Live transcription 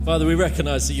Father, we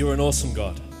recognize that you are an awesome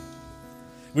God.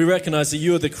 We recognize that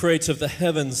you are the creator of the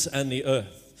heavens and the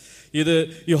earth.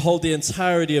 You hold the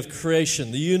entirety of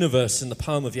creation, the universe, in the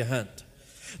palm of your hand.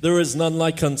 There is none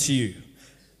like unto you.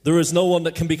 There is no one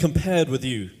that can be compared with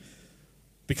you,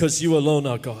 because you alone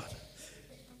are God.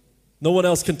 No one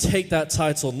else can take that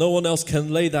title. No one else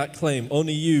can lay that claim.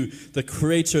 Only you, the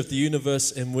creator of the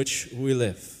universe in which we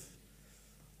live.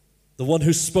 The one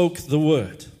who spoke the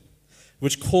word,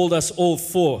 which called us all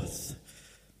forth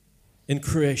in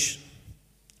creation.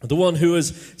 The one who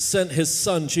has sent his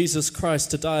Son, Jesus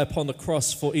Christ, to die upon the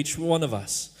cross for each one of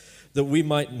us, that we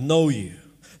might know you.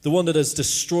 The one that has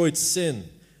destroyed sin,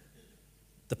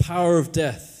 the power of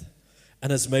death,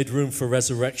 and has made room for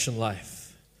resurrection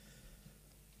life.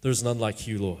 There is none like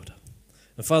you, Lord.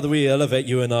 And Father, we elevate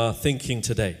you in our thinking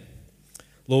today.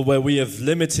 Lord, where we have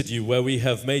limited you, where we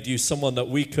have made you someone that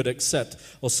we could accept,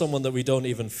 or someone that we don't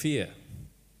even fear.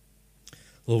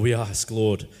 Lord, we ask,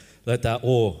 Lord, let that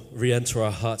awe re-enter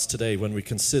our hearts today when we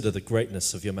consider the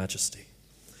greatness of your majesty.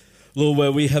 Lord,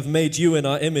 where we have made you in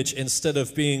our image instead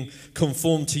of being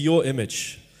conformed to your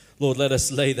image, Lord, let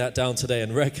us lay that down today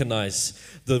and recognize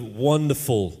the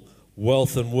wonderful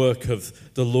wealth and work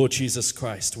of the Lord Jesus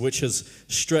Christ, which has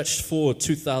stretched forward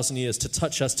 2,000 years to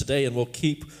touch us today and will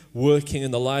keep working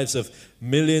in the lives of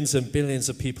millions and billions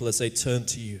of people as they turn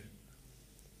to you.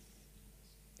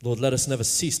 Lord, let us never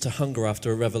cease to hunger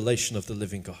after a revelation of the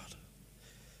living God.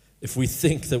 If we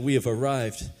think that we have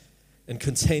arrived in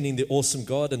containing the awesome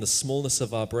God in the smallness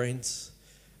of our brains,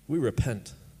 we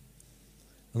repent.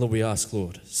 And Lord, we ask,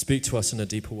 Lord, speak to us in a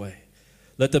deeper way.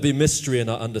 Let there be mystery in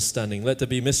our understanding. Let there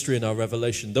be mystery in our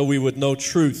revelation. Though we would know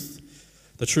truth,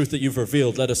 the truth that you've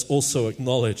revealed, let us also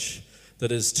acknowledge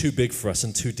that it is too big for us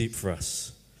and too deep for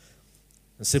us.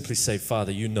 And simply say,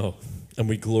 Father, you know, and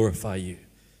we glorify you.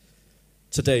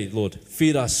 Today, Lord,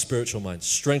 feed our spiritual minds,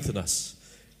 strengthen us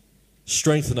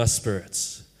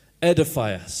spirits,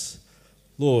 edify us.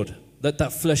 Lord, let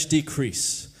that flesh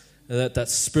decrease and let that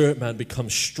spirit man become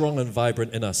strong and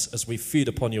vibrant in us as we feed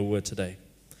upon your word today.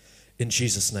 In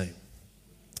Jesus' name.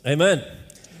 Amen.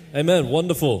 Amen.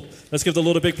 Wonderful. Let's give the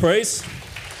Lord a big praise.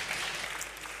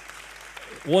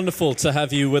 Wonderful to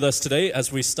have you with us today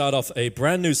as we start off a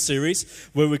brand new series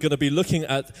where we're going to be looking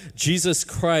at Jesus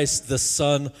Christ, the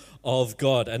Son of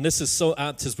God. And this is so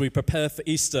apt as we prepare for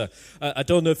Easter. I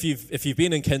don't know if you've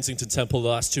been in Kensington Temple the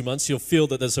last 2 months, you'll feel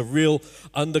that there's a real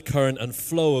undercurrent and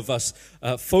flow of us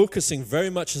focusing very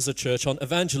much as a church on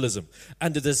evangelism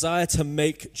and the desire to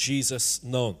make Jesus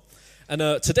known.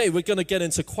 And today we're going to get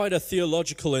into quite a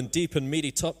theological and deep and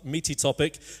meaty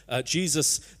topic.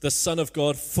 Jesus, the Son of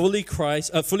God, fully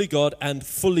God and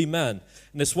fully man.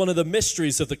 And it's one of the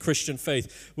mysteries of the Christian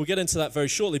faith. We'll get into that very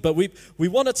shortly. But we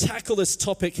want to tackle this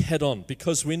topic head on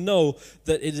because we know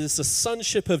that it is the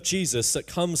sonship of Jesus that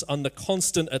comes under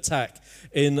constant attack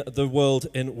in the world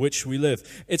in which we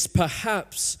live. It's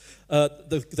perhaps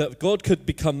that God could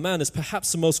become man is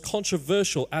perhaps the most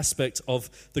controversial aspect of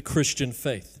the Christian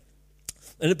faith.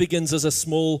 And it begins as a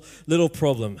small little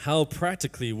problem. How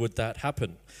practically would that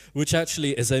happen? Which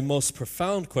actually is a most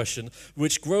profound question,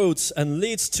 which grows and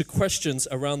leads to questions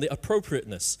around the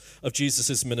appropriateness of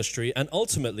Jesus' ministry and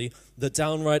ultimately the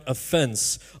downright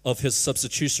offense of his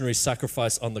substitutionary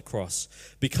sacrifice on the cross,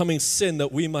 becoming sin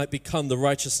that we might become the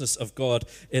righteousness of God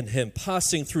in him,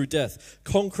 passing through death,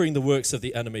 conquering the works of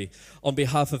the enemy on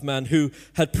behalf of man who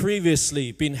had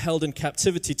previously been held in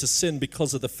captivity to sin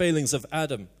because of the failings of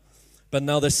Adam. But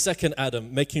now the second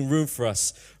Adam making room for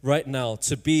us right now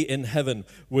to be in heaven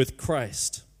with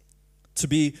Christ, to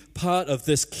be part of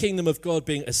this kingdom of God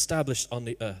being established on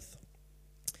the earth.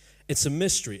 It's a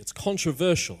mystery, it's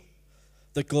controversial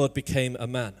that God became a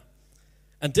man.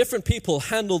 And different people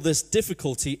handle this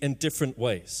difficulty in different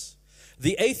ways.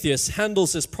 The atheist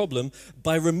handles this problem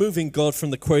by removing God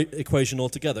from the equation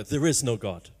altogether. There is no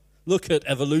God. Look at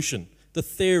evolution, the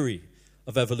theory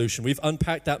of evolution. We've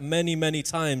unpacked that many, many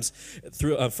times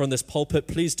through from this pulpit.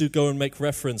 Please do go and make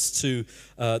reference to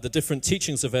the different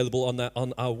teachings available on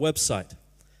our website.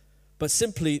 But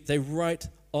simply, they write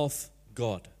off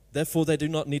God. Therefore, they do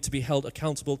not need to be held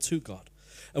accountable to God.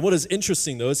 And what is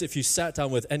interesting, though, is if you sat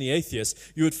down with any atheist,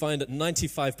 you would find that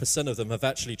 95% of them have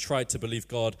actually tried to believe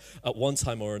God at one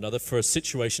time or another for a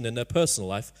situation in their personal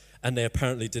life, and they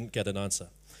apparently didn't get an answer.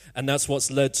 And that's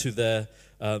what's led to their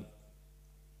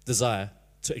desire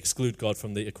to exclude God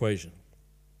from the equation.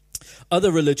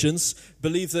 Other religions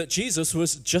believe that Jesus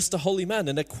was just a holy man,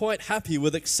 and they're quite happy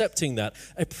with accepting that.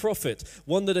 A prophet,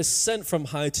 one that is sent from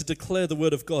high to declare the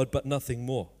word of God, but nothing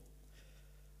more.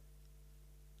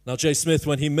 Now, Jay Smith,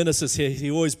 when he ministers here,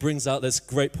 he always brings out this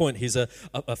great point. He's a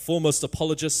foremost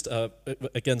apologist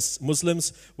against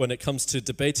Muslims. When it comes to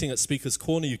debating at Speaker's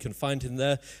Corner, you can find him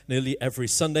there nearly every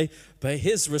Sunday. But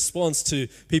his response to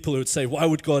people who would say, why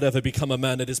would God ever become a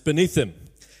man? It is beneath him.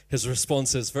 His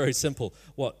response is very simple.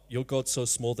 What, your God's so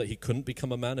small that he couldn't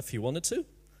become a man if he wanted to?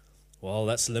 Well,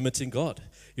 that's limiting God.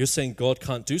 You're saying God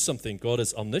can't do something. God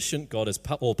is omniscient. God is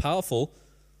all-powerful.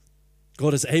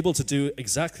 God is able to do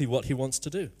exactly what he wants to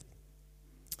do.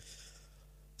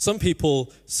 Some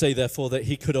people say, therefore, that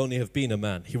he could only have been a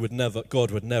man. God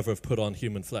would never have put on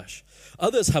human flesh.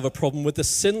 Others have a problem with the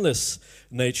sinless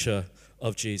nature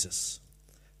of Jesus.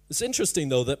 It's interesting,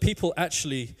 though, that people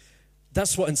actually,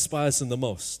 that's what inspires them the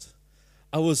most.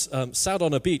 I was sat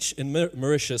on a beach in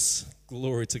Mauritius.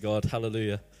 Glory to God,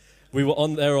 hallelujah. We were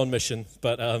there on mission,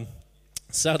 but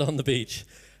sat on the beach,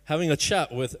 having a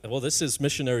chat with, well, this is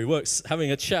missionary works, having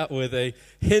a chat with a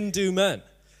Hindu man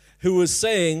who was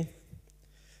saying,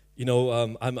 you know,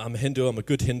 I'm Hindu, I'm a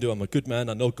good Hindu, I'm a good man,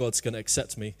 I know God's going to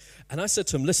accept me. And I said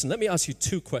to him, listen, let me ask you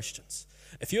two questions.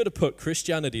 If you were to put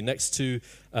Christianity next to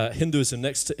Hinduism,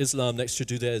 next to Islam, next to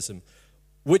Judaism,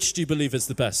 which do you believe is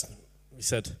the best? He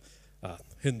said,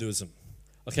 Hinduism.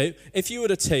 Okay, if you were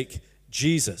to take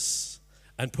Jesus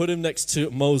and put him next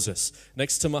to Moses,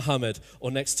 next to Muhammad,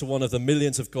 or next to one of the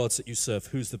millions of gods that you serve,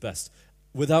 who's the best?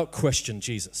 Without question,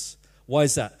 Jesus. Why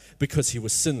is that? Because he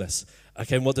was sinless.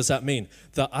 Okay, and what does that mean?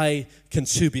 That I can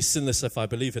too be sinless if I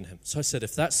believe in him. So I said,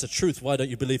 if that's the truth, why don't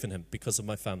you believe in him? Because of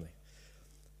my family.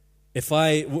 If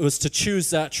I was to choose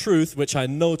that truth, which I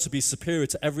know to be superior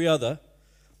to every other,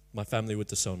 my family would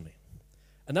disown me.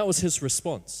 And that was his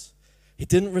response. He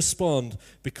didn't respond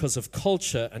because of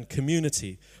culture and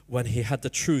community when he had the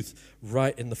truth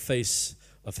right in the face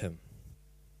of him.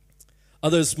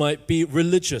 Others might be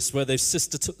religious, where they've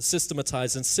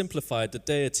systematized and simplified the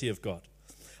deity of God,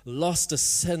 lost a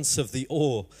sense of the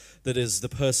awe that is the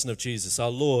person of Jesus,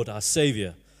 our Lord, our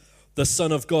Savior, the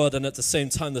Son of God, and at the same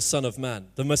time the Son of Man,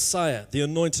 the Messiah, the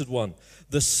Anointed One,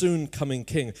 the soon-coming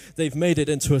King. They've made it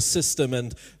into a system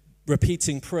and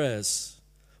repeating prayers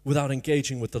without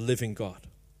engaging with the living God.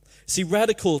 See,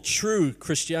 radical, true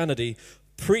Christianity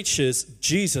preaches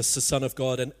Jesus, the Son of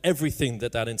God, and everything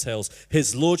that entails,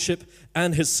 his lordship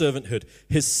and his servanthood,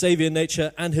 his savior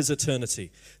nature and his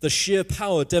eternity, the sheer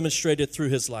power demonstrated through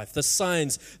his life, the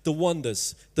signs, the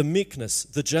wonders, the meekness,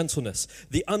 the gentleness,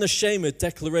 the unashamed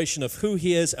declaration of who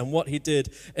he is and what he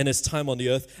did in his time on the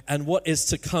earth, and what is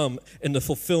to come in the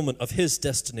fulfillment of his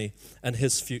destiny and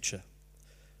his future.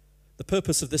 The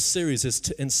purpose of this series is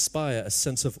to inspire a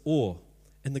sense of awe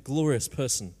in the glorious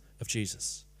person of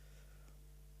Jesus.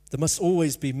 There must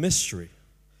always be mystery,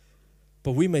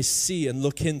 but we may see and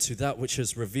look into that which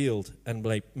is revealed and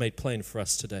made plain for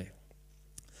us today.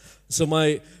 So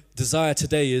my desire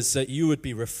today is that you would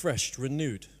be refreshed,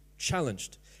 renewed,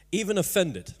 challenged, even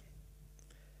offended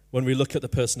when we look at the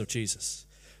person of Jesus.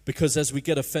 Because as we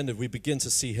get offended, we begin to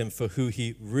see him for who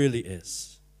he really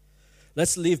is.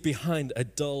 Let's leave behind a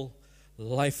dull,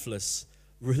 lifeless,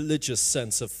 religious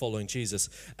sense of following Jesus,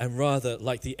 and rather,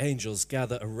 like the angels,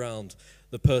 gather around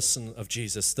the person of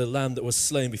Jesus, the Lamb that was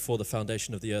slain before the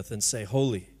foundation of the earth, and say,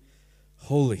 holy,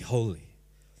 holy, holy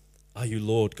are you,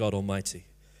 Lord God Almighty,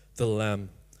 the Lamb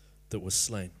that was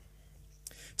slain.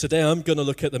 Today I'm going to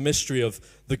look at the mystery of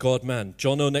the God-man.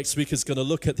 Jono next week is going to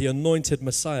look at the anointed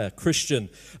Messiah. Christian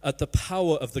at the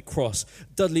power of the cross.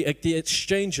 Dudley at the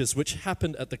exchanges which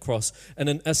happened at the cross. And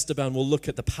then Esteban will look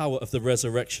at the power of the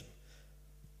resurrection.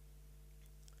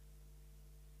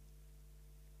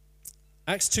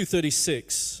 Acts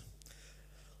 2:36,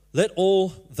 let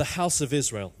all the house of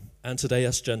Israel, and today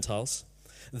us Gentiles,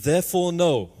 therefore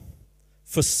know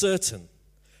for certain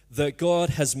that God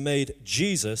has made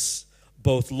Jesus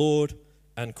both Lord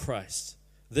and Christ,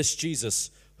 this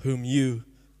Jesus whom you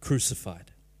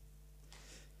crucified.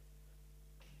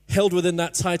 Held within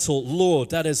that title,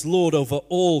 Lord, that is Lord over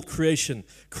all creation,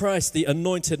 Christ, the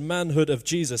anointed manhood of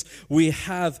Jesus, we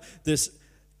have this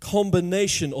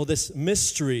combination or this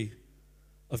mystery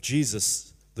of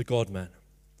Jesus, the God-man.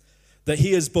 That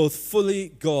he is both fully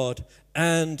God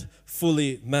and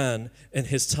fully man in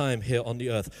his time here on the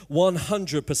earth.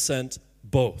 100%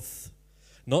 both.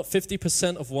 Not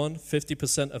 50% of one,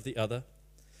 50% of the other.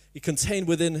 He contained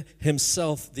within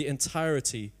himself the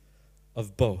entirety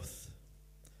of both.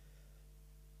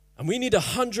 And we need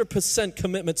 100%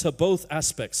 commitment to both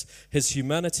aspects, his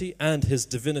humanity and his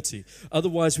divinity.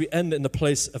 Otherwise, we end in the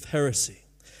place of heresy.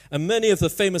 And many of the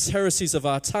famous heresies of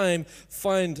our time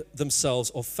found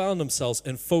themselves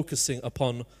in focusing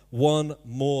upon one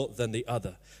more than the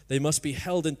other. They must be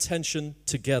held in tension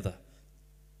together.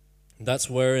 That's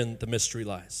wherein the mystery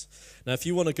lies. Now, if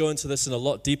you want to go into this in a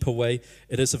lot deeper way,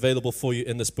 it is available for you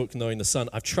in this book, Knowing the Son.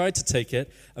 I've tried to take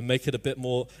it and make it a bit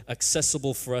more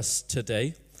accessible for us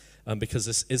today, because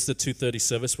this is the 2:30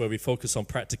 service where we focus on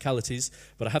practicalities.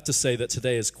 But I have to say that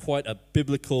today is quite a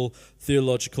biblical,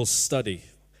 theological study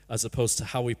as opposed to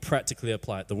how we practically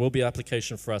apply it. There will be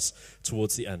application for us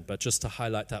towards the end, but just to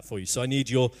highlight that for you. So I need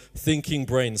your thinking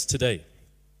brains today.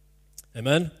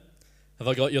 Amen? Have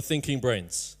I got your thinking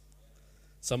brains?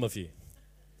 Some of you.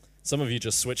 Some of you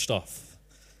just switched off.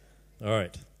 All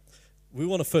right. We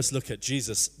want to first look at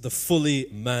Jesus, the fully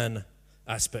man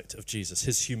aspect of Jesus,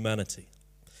 his humanity.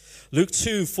 Luke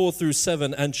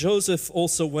 2:4-7, and Joseph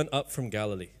also went up from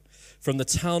Galilee, from the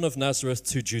town of Nazareth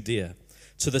to Judea,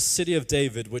 to the city of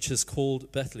David, which is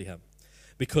called Bethlehem,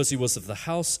 because he was of the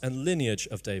house and lineage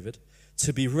of David,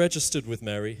 to be registered with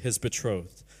Mary, his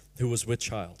betrothed, who was with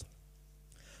child.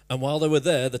 And while they were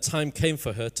there, the time came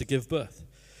for her to give birth.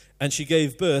 And she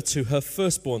gave birth to her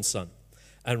firstborn son,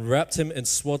 and wrapped him in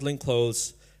swaddling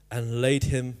clothes, and laid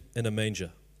him in a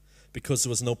manger, because there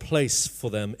was no place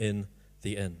for them in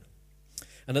the inn.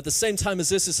 And at the same time as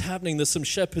this is happening, there's some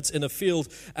shepherds in a field,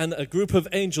 and a group of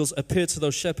angels appear to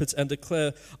those shepherds and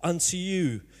declare, unto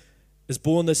you is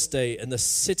born this day in the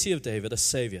city of David a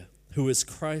Savior, who is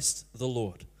Christ the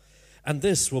Lord. And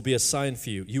this will be a sign for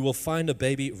you. You will find a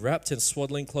baby wrapped in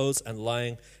swaddling clothes and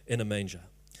lying in a manger.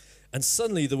 And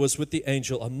suddenly there was with the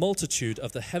angel a multitude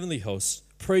of the heavenly hosts,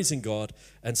 praising God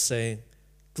and saying,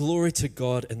 Glory to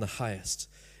God in the highest,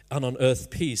 and on earth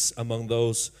peace among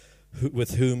those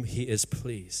with whom he is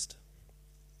pleased.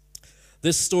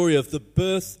 This story of the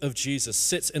birth of Jesus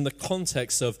sits in the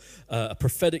context of a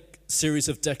prophetic series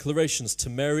of declarations to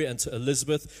Mary and to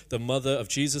Elizabeth, the mother of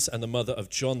Jesus and the mother of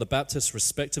John the Baptist,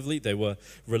 respectively. They were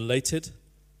related.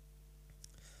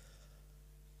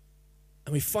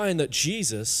 And we find that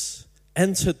Jesus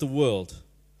entered the world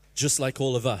just like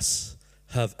all of us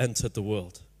have entered the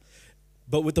world,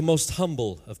 but with the most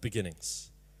humble of beginnings.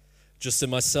 Just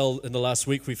in my cell in the last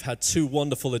week, we've had two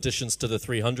wonderful additions to the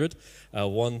 300.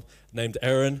 One named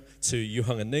Aaron to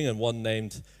Yuhang and Ning, and one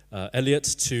named Elliot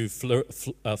to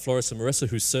Floris and Marissa,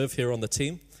 who serve here on the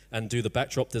team and do the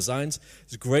backdrop designs.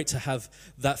 It's great to have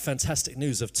that fantastic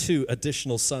news of two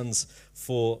additional sons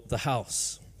for the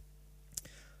house.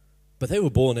 But they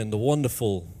were born in the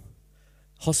wonderful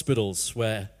hospitals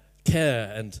where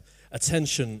care and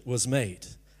attention was made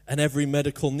and every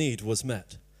medical need was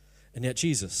met. And yet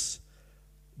Jesus,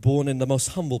 born in the most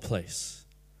humble place,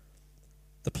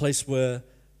 the place where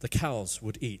the cows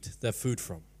would eat their food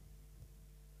from.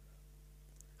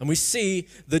 And we see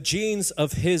the genes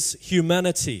of his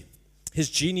humanity, his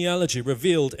genealogy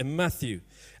revealed in Matthew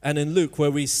and in Luke,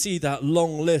 where we see that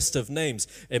long list of names.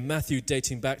 In Matthew,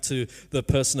 dating back to the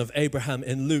person of Abraham.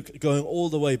 In Luke, going all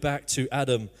the way back to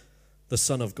Adam, the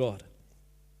Son of God.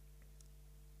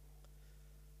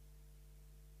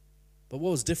 But what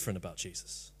was different about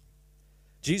Jesus?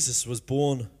 Jesus was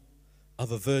born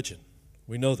of a virgin.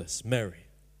 We know this, Mary.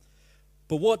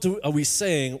 But what are we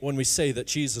saying when we say that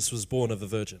Jesus was born of a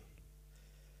virgin?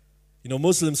 You know,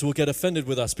 Muslims will get offended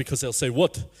with us because they'll say,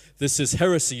 what? This is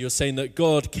heresy. You're saying that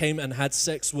God came and had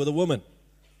sex with a woman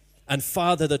and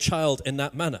fathered a child in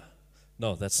that manner.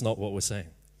 No, that's not what we're saying.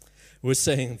 We're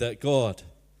saying that God,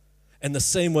 in the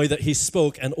same way that he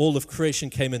spoke and all of creation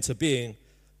came into being,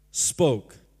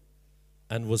 spoke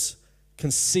and was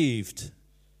conceived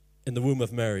in the womb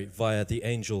of Mary via the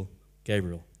angel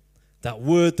Gabriel. That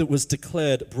word that was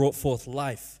declared brought forth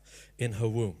life in her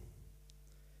womb.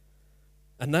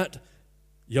 And that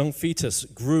young fetus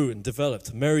grew and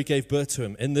developed. Mary gave birth to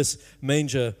him. In this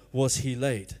manger was he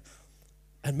laid.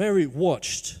 And Mary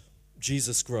watched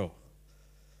Jesus grow.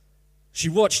 She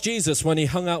watched Jesus when he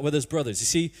hung out with his brothers. You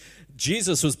see,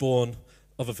 Jesus was born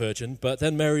of a virgin, but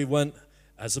then Mary went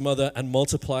as a mother and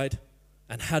multiplied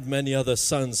and had many other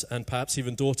sons and perhaps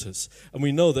even daughters. And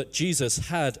we know that Jesus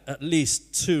had at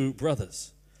least 2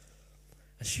 brothers.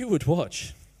 And she would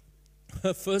watch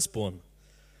her firstborn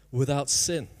without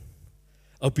sin,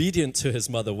 obedient to his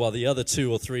mother, while the other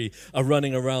 2 or 3 are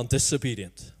running around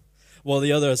disobedient, while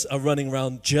the others are running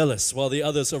around jealous, while the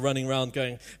others are running around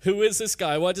going, who is this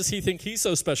guy? Why does he think he's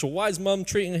so special? Why is mom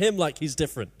treating him like he's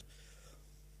different?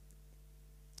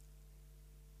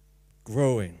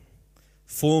 Growing,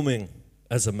 forming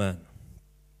as a man,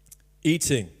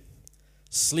 eating,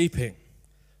 sleeping,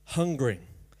 hungering,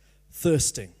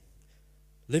 thirsting,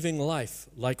 living life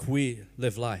like we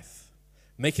live life.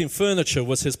 Making furniture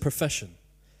was his profession.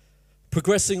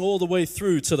 Progressing all the way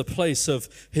through to the place of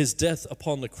his death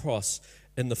upon the cross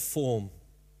in the form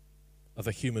of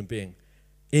a human being,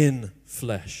 in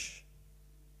flesh.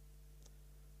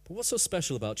 But what's so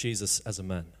special about Jesus as a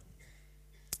man?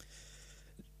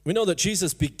 We know that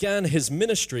Jesus began his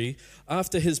ministry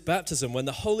after his baptism when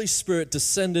the Holy Spirit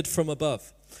descended from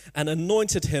above and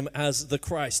anointed him as the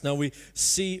Christ. Now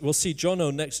we'll see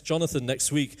Jonathan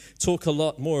next week talk a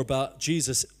lot more about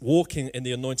Jesus walking in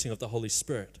the anointing of the Holy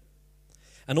Spirit.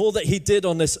 And all that he did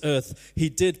on this earth, he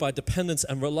did by dependence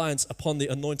and reliance upon the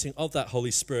anointing of that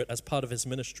Holy Spirit as part of his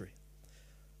ministry.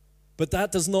 But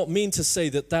that does not mean to say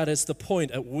that that is the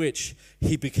point at which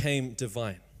he became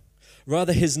divine.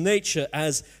 Rather, his nature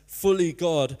as fully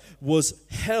God was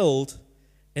held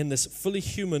in this fully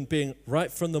human being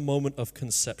right from the moment of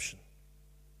conception.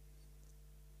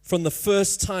 From the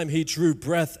first time he drew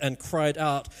breath and cried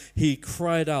out, he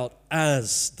cried out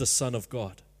as the Son of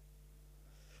God.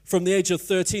 From the age of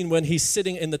 13, when he's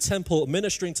sitting in the temple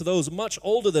ministering to those much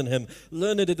older than him,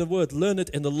 learned in the word, learned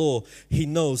in the law, he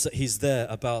knows that he's there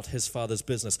about his Father's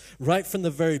business. Right from the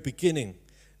very beginning,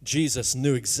 Jesus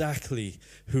knew exactly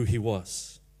who he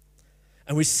was.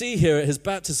 And we see here at his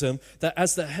baptism that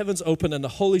as the heavens open and the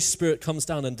Holy Spirit comes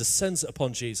down and descends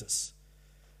upon Jesus,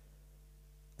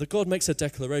 that God makes a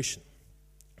declaration.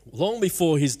 Long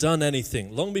before he's done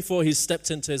anything, long before he's stepped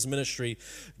into his ministry,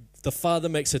 the Father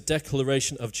makes a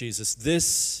declaration of Jesus.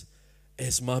 This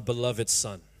is my beloved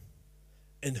Son,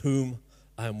 in whom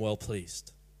I am well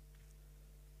pleased.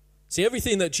 See,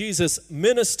 everything that Jesus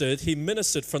ministered, he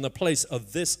ministered from the place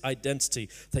of this identity,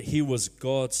 that he was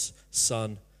God's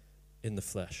Son in the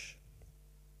flesh.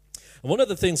 And one of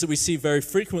the things that we see very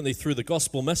frequently through the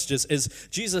gospel messages is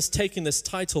Jesus taking this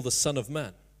title, the Son of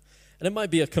Man. And it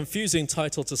might be a confusing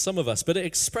title to some of us, but it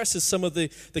expresses some of the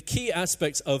key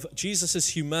aspects of Jesus'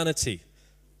 humanity.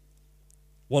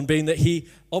 One being that he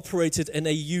operated in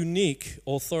a unique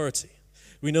authority.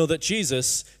 We know that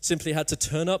Jesus simply had to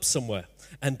turn up somewhere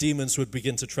and demons would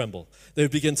begin to tremble. They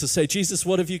would begin to say, Jesus,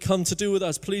 what have you come to do with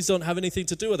us? Please don't have anything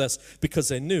to do with us, because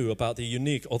they knew about the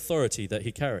unique authority that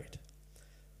he carried.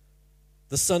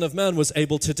 The Son of Man was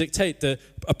able to dictate the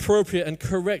appropriate and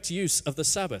correct use of the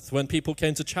Sabbath when people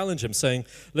came to challenge him, saying,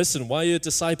 listen, why are your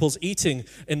disciples eating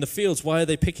in the fields? Why are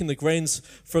they picking the grains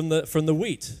from the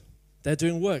wheat? They're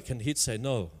doing work. And he'd say,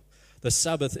 no, the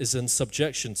Sabbath is in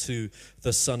subjection to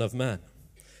the Son of Man.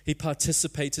 He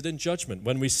participated in judgment.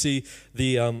 When we see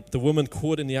the woman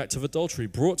caught in the act of adultery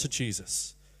brought to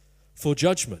Jesus for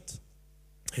judgment,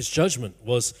 his judgment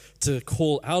was to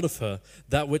call out of her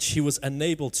that which he was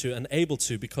unable to and able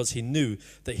to, because he knew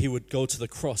that he would go to the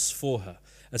cross for her.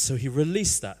 And so he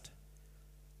released that.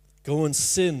 Go and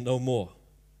sin no more.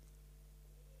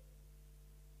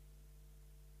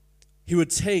 He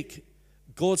would take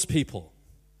God's people,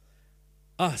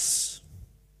 us,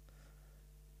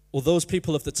 or those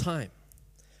people of the time,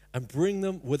 and bring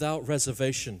them without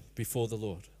reservation before the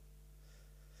Lord.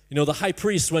 You know, the high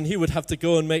priest, when he would have to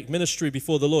go and make ministry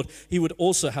before the Lord, he would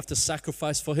also have to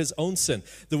sacrifice for his own sin.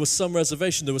 There was some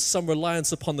reservation, there was some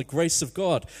reliance upon the grace of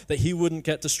God that he wouldn't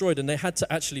get destroyed. And they had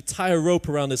to actually tie a rope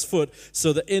around his foot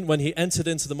so that when he entered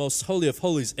into the most holy of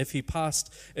holies, if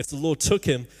the Lord took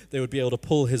him, they would be able to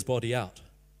pull his body out.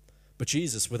 But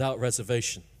Jesus, without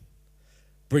reservation,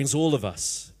 brings all of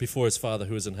us before his Father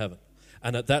who is in heaven.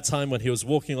 And at that time when he was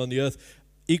walking on the earth,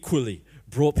 equally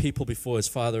brought people before his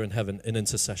Father in heaven in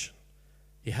intercession.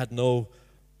 He had no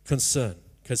concern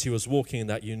because he was walking in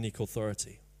that unique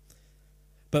authority.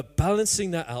 But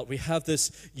balancing that out, we have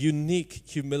this unique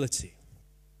humility.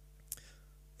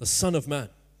 The Son of Man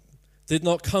did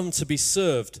not come to be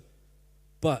served,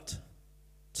 but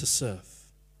to serve.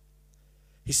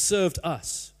 He served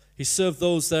us. He served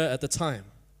those there at the time,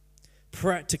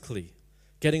 practically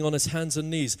getting on his hands and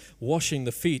knees, washing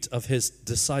the feet of his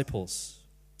disciples.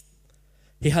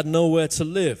 He had nowhere to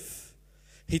live.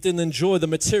 He didn't enjoy the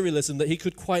materialism that he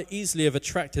could quite easily have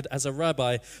attracted as a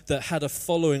rabbi that had a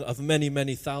following of many,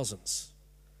 many thousands.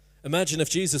 Imagine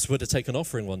if Jesus were to take an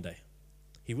offering one day.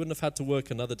 He wouldn't have had to work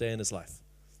another day in his life.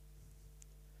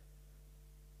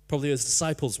 Probably his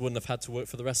disciples wouldn't have had to work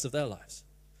for the rest of their lives.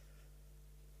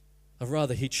 Or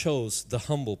rather, he chose the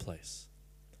humble place.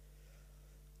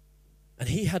 And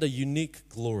he had a unique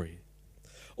glory.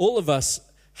 All of us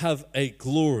have a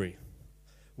glory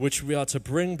which we are to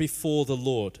bring before the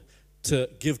Lord to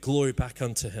give glory back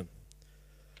unto him.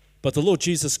 But the Lord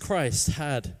Jesus Christ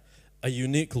had a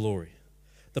unique glory.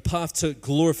 The path to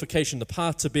glorification, the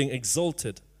path to being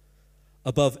exalted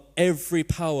above every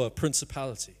power,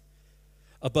 principality,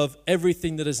 above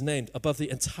everything that is named, above the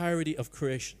entirety of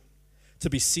creation, to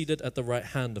be seated at the right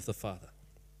hand of the Father.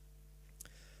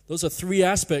 Those are three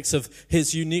aspects of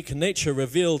his unique nature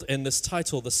revealed in this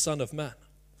title, the Son of Man.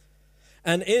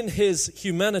 And in his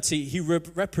humanity, he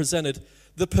represented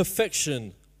the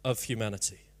perfection of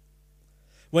humanity.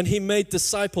 When he made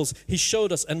disciples, he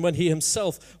showed us. And when he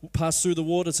himself passed through the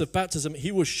waters of baptism,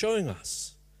 he was showing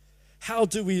us. How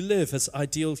do we live as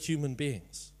ideal human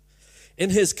beings? In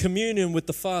his communion with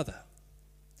the Father,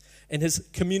 in his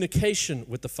communication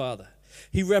with the Father,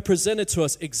 he represented to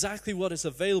us exactly what is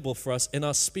available for us in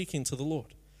our speaking to the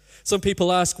Lord. Some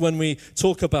people ask when we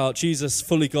talk about Jesus,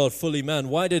 fully God, fully man,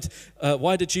 why did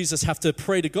Jesus have to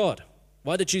pray to God?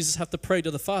 Why did Jesus have to pray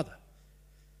to the Father?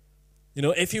 You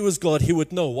know, if he was God, he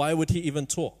would know. Why would he even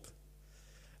talk?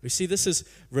 We see this is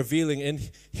revealing in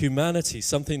humanity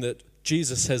something that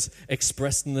Jesus has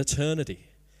expressed in eternity,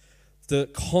 the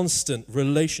constant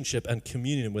relationship and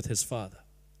communion with his Father.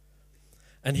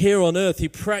 And here on earth, he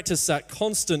practiced that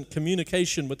constant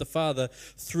communication with the Father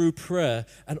through prayer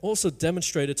and also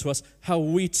demonstrated to us how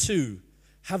we too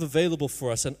have available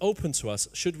for us and open to us,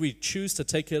 should we choose to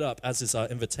take it up, as is our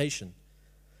invitation,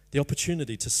 the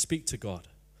opportunity to speak to God,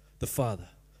 the Father,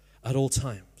 at all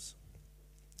times.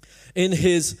 In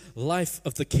his life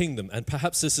of the kingdom, and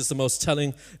perhaps this is the most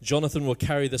telling, Jonathan will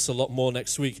carry this a lot more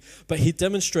next week, but he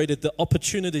demonstrated the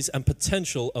opportunities and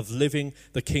potential of living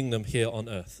the kingdom here on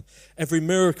earth. Every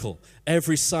miracle,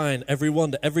 every sign, every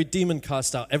wonder, every demon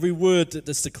cast out, every word that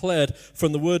is declared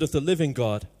from the word of the living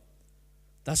God,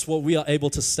 that's what we are able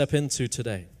to step into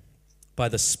today by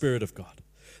the Spirit of God.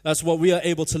 That's what we are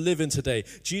able to live in today.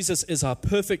 Jesus is our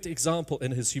perfect example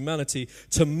in his humanity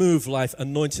to move life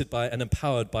anointed by and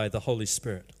empowered by the Holy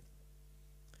Spirit.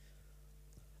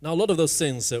 Now, a lot of those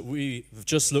things that we've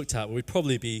just looked at, we'd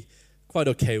probably be quite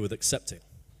okay with accepting.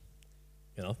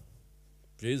 You know,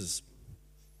 Jesus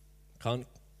can't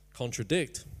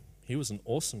contradict. He was an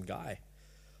awesome guy.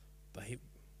 But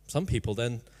some people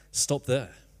then stop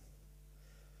there.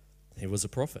 He was a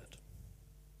prophet.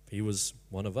 He was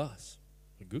one of us.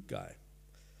 A good guy.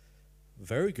 A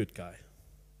very good guy.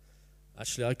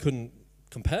 Actually, I couldn't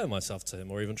compare myself to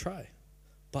him or even try.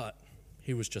 But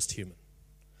he was just human.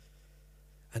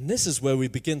 And this is where we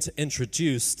begin to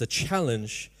introduce the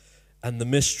challenge and the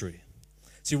mystery.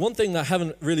 See, one thing that I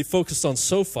haven't really focused on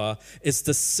so far is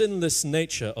the sinless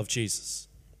nature of Jesus.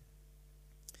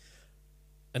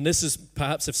 And this is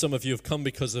perhaps if some of you have come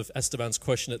because of Esteban's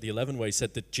question at the 11 where he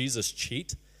said, did Jesus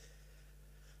cheat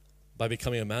by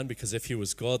becoming a man? Because if he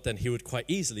was God, then he would quite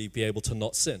easily be able to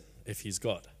not sin if he's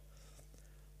God.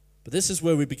 But this is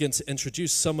where we begin to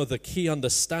introduce some of the key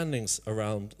understandings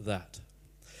around that.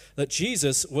 That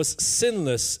Jesus was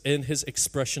sinless in his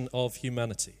expression of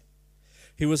humanity.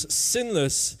 He was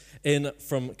sinless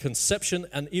from conception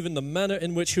and even the manner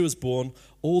in which he was born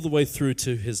all the way through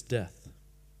to his death.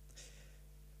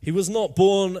 He was not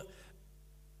born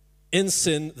in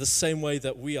sin the same way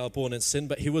that we are born in sin,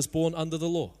 but he was born under the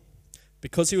law.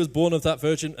 Because he was born of that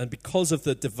virgin and because of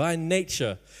the divine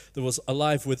nature that was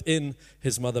alive within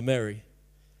his mother Mary,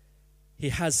 he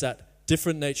has that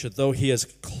different nature. Though he is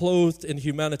clothed in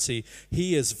humanity,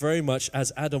 he is very much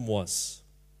as Adam was.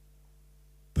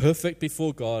 Perfect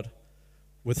before God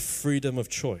with freedom of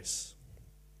choice.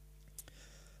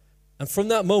 And from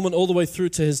that moment all the way through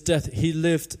to his death, he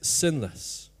lived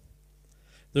sinless.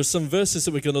 There's some verses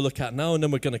that we're going to look at now, and then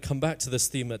we're going to come back to this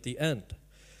theme at the end.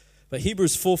 But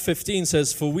Hebrews 4:15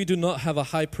 says, "For we do not have a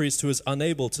high priest who is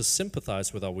unable to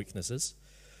sympathize with our weaknesses,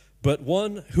 but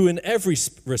one who in every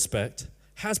respect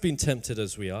has been tempted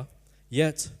as we are,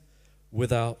 yet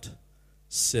without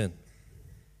sin."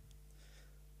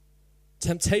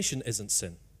 Temptation isn't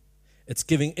sin. It's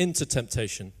giving into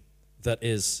temptation that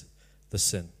is the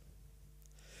sin.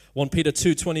 1 Peter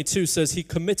 2:22 says, "He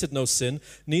committed no sin,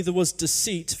 neither was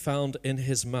deceit found in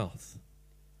his mouth."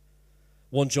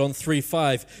 1 John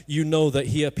 3:5, "You know that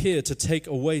he appeared to take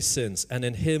away sins, and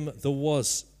in him there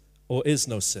was or is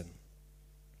no sin."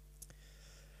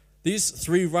 These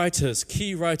three writers,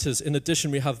 key writers, in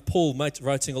addition, we have Paul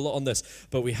writing a lot on this,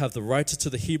 but we have the writer to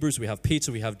the Hebrews, we have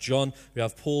Peter, we have John, we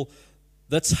have Paul,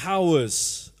 the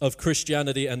towers of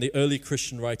Christianity and the early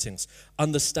Christian writings,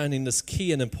 understanding this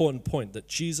key and important point that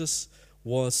Jesus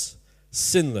was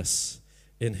sinless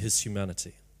in his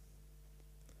humanity.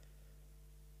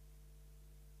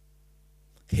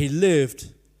 He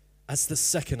lived as the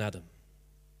second Adam.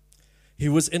 He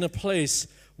was in a place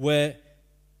where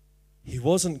he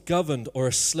wasn't governed or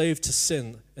a slave to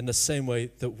sin in the same way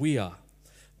that we are.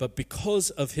 But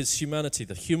because of his humanity,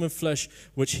 the human flesh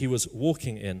which he was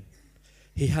walking in,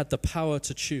 he had the power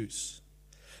to choose.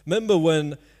 Remember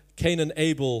when Cain and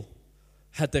Abel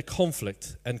had their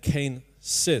conflict and Cain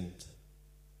sinned?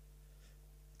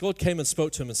 God came and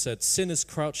spoke to him and said, "Sin is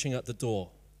crouching at the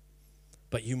door,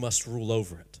 but you must rule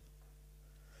over it."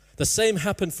 The same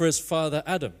happened for his father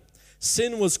Adam.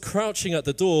 Sin was crouching at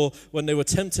the door when they were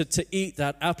tempted to eat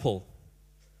that apple.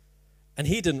 and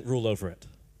he didn't rule over it.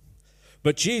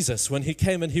 But Jesus, when he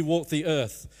came and he walked the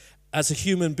earth as a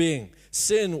human being,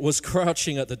 sin was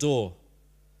crouching at the door.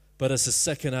 But as the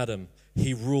second Adam,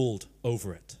 he ruled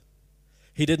over it.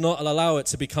 He did not allow it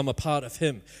to become a part of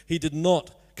him. He did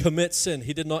not commit sin.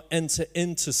 He did not enter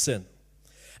into sin.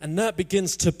 And that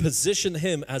begins to position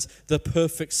him as the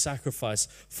perfect sacrifice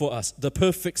for us, the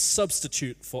perfect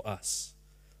substitute for us.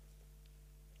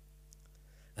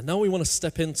 And now we want to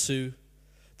step into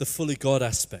the fully God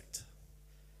aspect.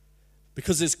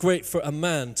 Because it's great for a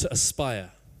man to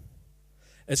aspire.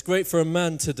 It's great for a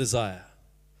man to desire.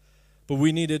 But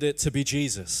we needed it to be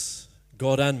Jesus,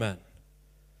 God and man,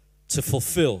 to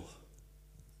fulfill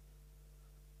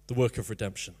the work of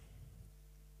redemption.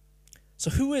 So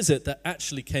who is it that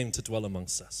actually came to dwell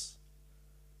amongst us?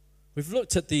 We've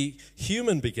looked at the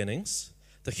human beginnings,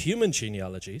 the human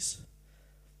genealogies,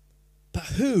 but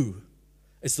who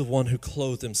is the one who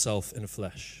clothed himself in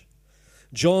flesh?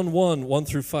 John 1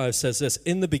 through 5 says this,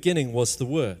 "In the beginning was the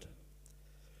Word,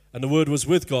 and the Word was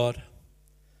with God,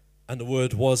 and the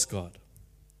Word was God.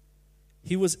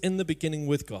 He was in the beginning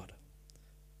with God.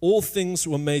 All things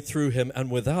were made through him, and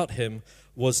without him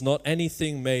was not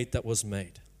anything made that was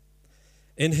made.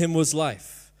 In him was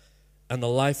life, and the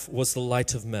life was the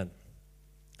light of men.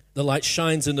 The light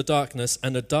shines in the darkness,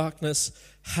 and the darkness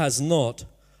has not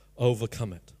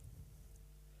overcome it."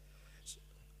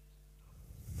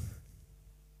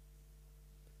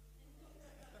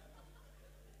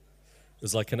 It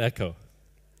was like an echo.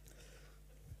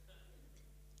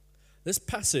 This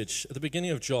passage at the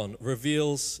beginning of John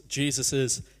reveals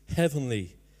Jesus'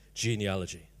 heavenly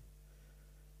genealogy.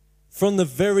 From the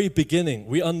very beginning,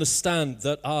 we understand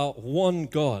that our one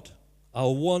God,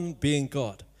 our one being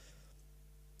God,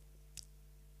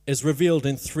 is revealed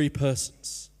in three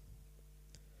persons.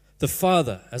 The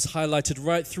Father, as highlighted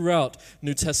right throughout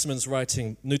New Testament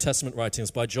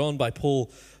writings by John, by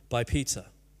Paul, by Peter.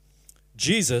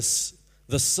 Jesus,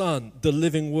 the Son, the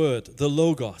living Word, the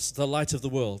Logos, the light of the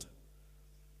world,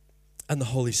 and the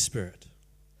Holy Spirit.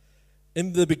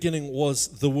 In the beginning was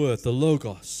the Word, the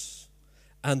Logos,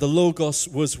 and the Logos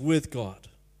was with God.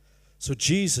 So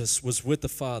Jesus was with the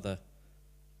Father,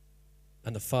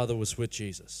 and the Father was with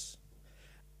Jesus.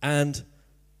 And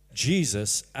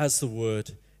Jesus, as the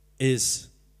Word, is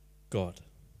God.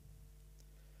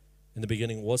 In the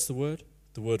beginning was the Word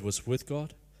was with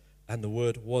God, and the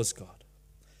Word was God.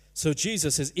 So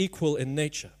Jesus is equal in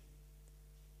nature,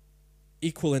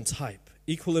 equal in type,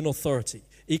 equal in authority,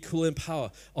 equal in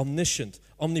power, omniscient,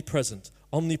 omnipresent,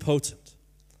 omnipotent.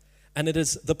 And it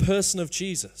is the person of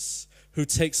Jesus who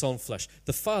takes on flesh.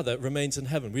 The Father remains in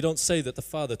heaven. We don't say that the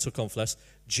Father took on flesh.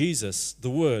 Jesus,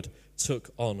 the Word,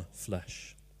 took on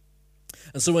flesh.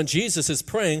 And so when Jesus is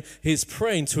praying, he's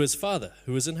praying to his Father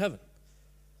who is in heaven.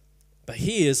 But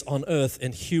he is on earth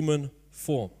in human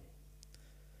form.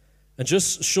 And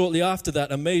just shortly after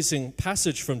that amazing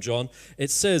passage from John, it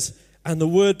says, "And the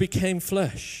Word became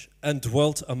flesh and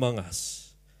dwelt among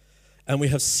us. And we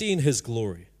have seen his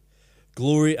glory,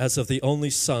 glory as of the only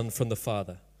Son from the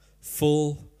Father,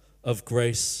 full of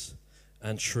grace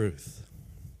and truth."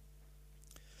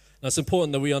 Now it's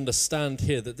important that we understand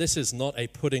here that this is not a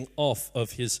putting off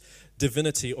of his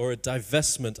divinity or a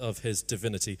divestment of his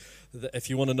divinity. If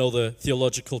you want to know the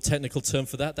theological technical term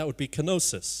for that, that would be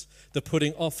kenosis, the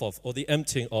putting off of or the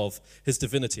emptying of his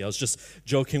divinity. I was just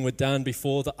joking with Dan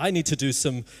before that I need to do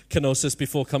some kenosis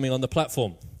before coming on the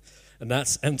platform. And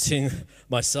that's emptying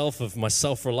myself of my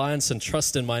self-reliance and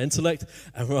trust in my intellect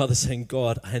and rather saying,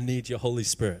 "God, I need your Holy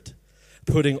Spirit,"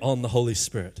 putting on the Holy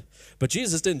Spirit. But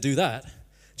Jesus didn't do that.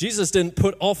 Jesus didn't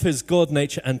put off his God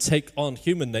nature and take on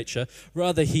human nature.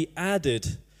 Rather, he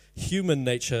added human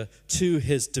nature to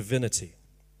his divinity.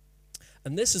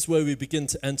 And this is where we begin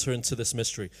to enter into this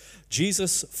mystery.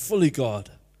 Jesus, fully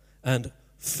God and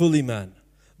fully man,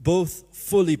 both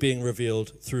fully being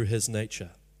revealed through his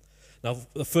nature. Now,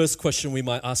 the first question we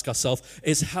might ask ourselves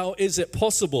is, how is it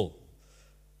possible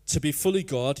to be fully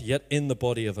God yet in the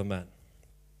body of a man?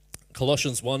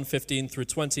 Colossians 1:15 through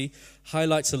 20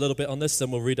 highlights a little bit on this, then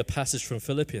we'll read a passage from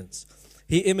Philippians.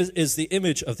 He is the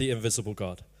image of the invisible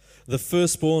God, the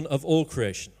firstborn of all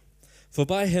creation. For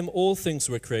by him all things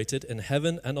were created in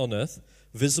heaven and on earth,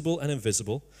 visible and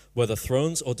invisible, whether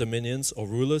thrones or dominions or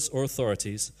rulers or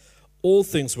authorities. All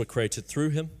things were created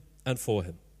through him and for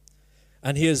him.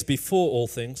 And he is before all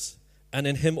things, and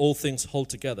in him all things hold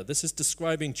together. This is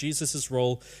describing Jesus'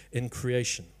 role in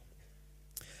creation.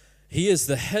 He is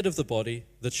the head of the body,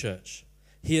 the church.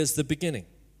 He is the beginning,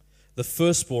 the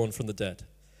firstborn from the dead,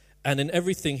 and in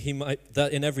everything he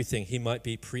might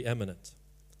be preeminent.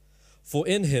 For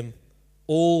in him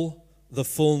all the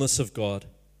fullness of God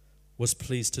was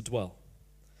pleased to dwell,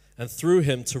 and through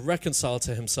him to reconcile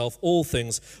to himself all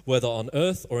things, whether on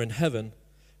earth or in heaven,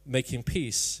 making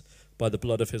peace by the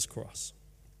blood of his cross.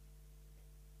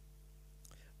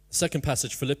 Second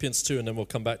passage, Philippians 2, and then we'll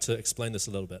come back to explain this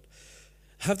a little bit.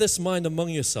 Have this mind among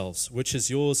yourselves, which is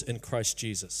yours in Christ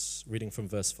Jesus. Reading from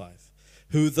verse 5.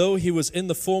 Who, though he was in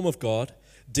the form of God,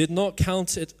 did not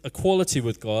count it equality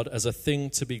with God as a thing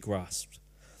to be grasped,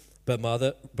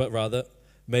 but rather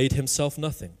made himself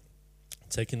nothing,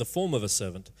 taking the form of a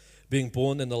servant, being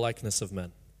born in the likeness of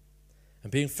men.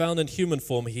 And being found in human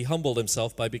form, he humbled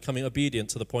himself by becoming obedient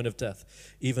to the point of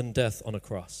death, even death on a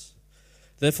cross.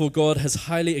 Therefore God has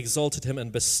highly exalted him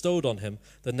and bestowed on him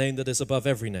the name that is above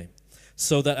every name,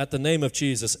 so that at the name of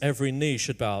Jesus every knee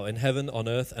should bow in heaven, on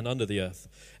earth, and under the earth,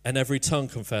 and every tongue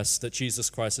confess that Jesus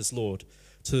Christ is Lord,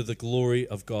 to the glory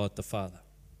of God the Father.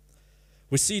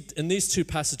 We see in these two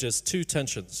passages two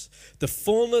tensions. The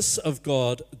fullness of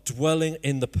God dwelling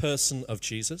in the person of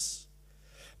Jesus,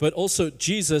 but also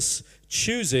Jesus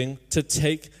choosing to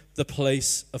take the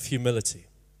place of humility.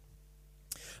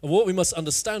 And what we must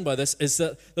understand by this is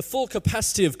that the full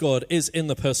capacity of God is in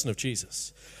the person of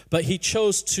Jesus, but he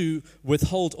chose to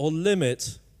withhold or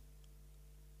limit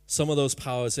some of those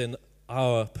powers in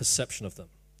our perception of them.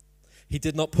 He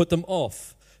did not put them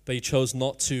off, but he chose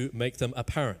not to make them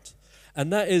apparent.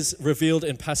 And that is revealed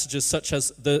in passages such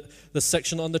as the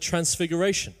section on the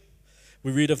transfiguration.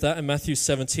 We read of that in Matthew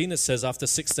 17. It says, after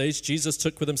 6 days, Jesus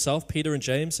took with himself Peter and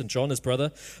James and John his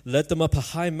brother, led them up a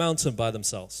high mountain by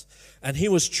themselves. And he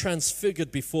was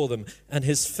transfigured before them, and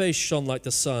his face shone like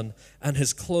the sun, and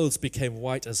his clothes became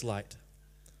white as light.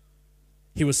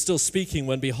 He was still speaking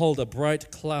when, behold, a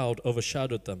bright cloud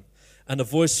overshadowed them. And a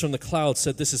voice from the cloud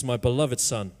said, this is my beloved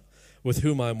Son, with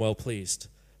whom I am well pleased.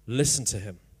 Listen to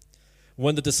him.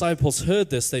 When the disciples heard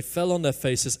this, they fell on their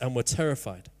faces and were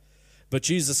terrified. But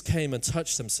Jesus came and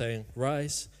touched them, saying,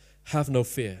 rise, have no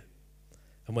fear.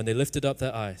 And when they lifted up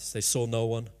their eyes, they saw no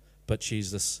one but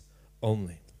Jesus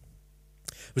only.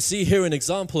 We see here an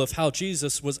example of how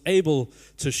Jesus was able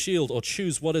to shield or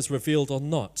choose what is revealed or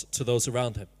not to those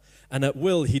around him. And at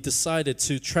will, he decided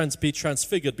to be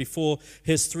transfigured before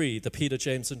his three, the Peter,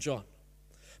 James, and John.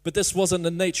 But this wasn't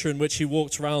the nature in which he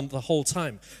walked around the whole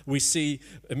time. We see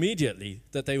immediately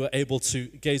that they were able to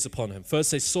gaze upon him.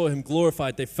 First they saw him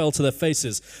glorified, they fell to their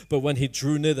faces. But when he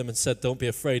drew near them and said, don't be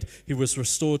afraid, he was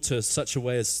restored to such a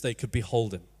way as they could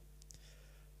behold him.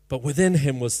 But within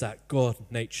him was that God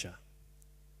nature.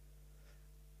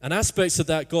 And aspects of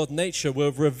that God nature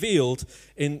were revealed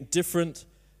in different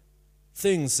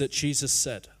things that Jesus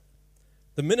said.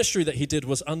 The ministry that he did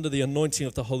was under the anointing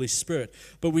of the Holy Spirit.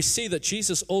 But we see that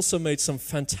Jesus also made some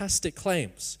fantastic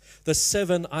claims. The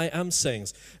 7 I am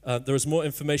sayings. There is more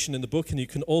information in the book, and you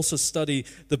can also study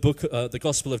the book, the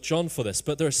Gospel of John for this.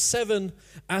 But there are 7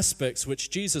 aspects which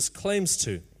Jesus claims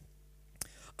to.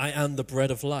 I am the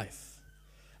bread of life.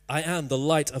 I am the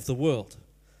light of the world.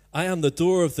 I am the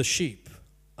door of the sheep.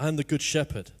 I am the good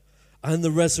shepherd. I am the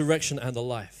resurrection and the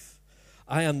life.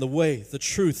 I am the way, the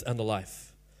truth, and the life.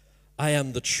 I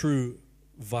am the true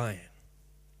vine.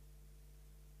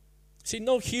 See,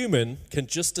 no human can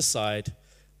just decide,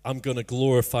 I'm going to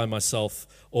glorify myself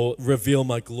or reveal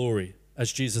my glory,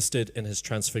 as Jesus did in his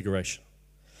transfiguration.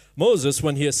 Moses,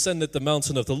 when he ascended the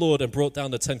mountain of the Lord and brought down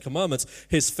the 10 Commandments,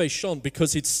 his face shone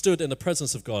because he'd stood in the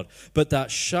presence of God. But that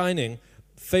shining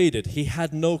faded. He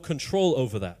had no control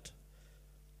over that.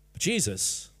 But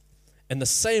Jesus, in the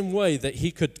same way that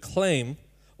he could claim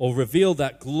or reveal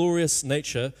that glorious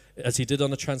nature as he did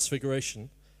on the transfiguration,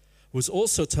 was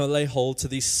also to lay hold to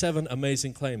these 7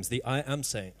 amazing claims, the I am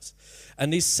sayings.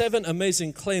 And these 7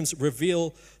 amazing claims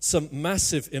reveal some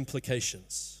massive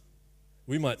implications.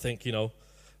 We might think,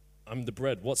 I'm the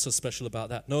bread. What's so special about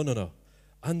that? No.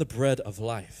 I'm the bread of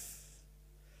life.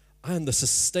 I am the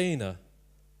sustainer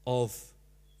of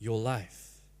your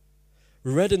life.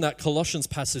 We read in that Colossians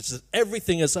passage that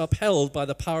everything is upheld by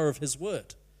the power of his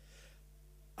word.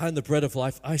 I am the bread of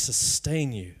life. I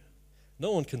sustain you.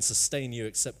 No one can sustain you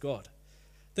except God.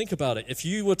 Think about it. If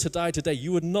you were to die today,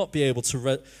 you would not be able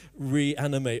to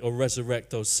reanimate or resurrect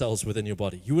those cells within your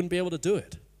body. You wouldn't be able to do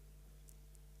it.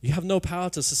 You have no power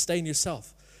to sustain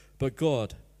yourself. But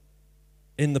God,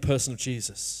 in the person of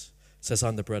Jesus, says,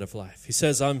 I'm the bread of life. He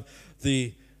says, I'm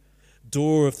the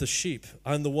door of the sheep.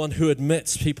 I'm the one who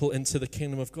admits people into the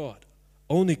kingdom of God.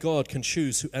 Only God can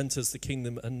choose who enters the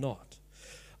kingdom and not.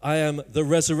 I am the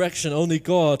resurrection. Only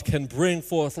God can bring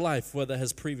forth life where there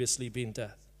has previously been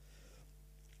death.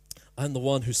 I'm the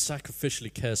one who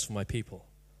sacrificially cares for my people.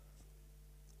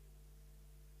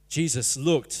 Jesus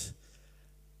looked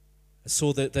and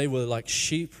saw that they were like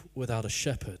sheep without a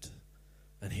shepherd.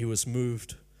 and he was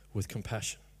moved with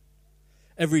compassion.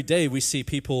 Every day we see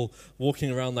people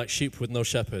walking around like sheep with no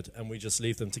shepherd, and we just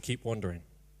leave them to keep wandering.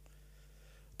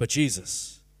 But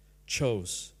Jesus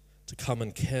chose to come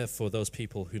and care for those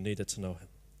people who needed to know him.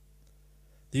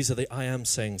 These are the I am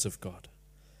sayings of God.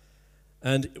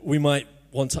 And we might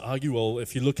want to argue, well,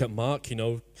 if you look at Mark,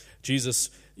 Jesus,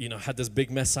 had this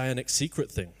big messianic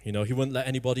secret thing. He wouldn't let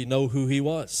anybody know who he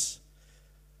was.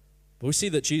 But we see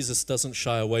that Jesus doesn't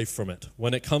shy away from it.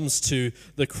 When it comes to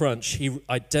the crunch, he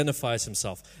identifies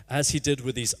himself. As he did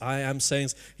with these I am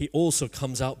sayings, he also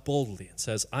comes out boldly and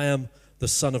says, I am the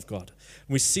Son of God.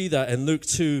 And we see that in Luke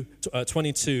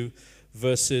 22,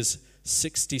 verses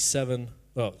 69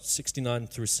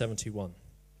 through 71,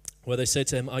 where they say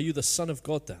to him, are you the Son of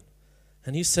God then?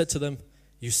 And he said to them,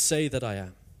 you say that I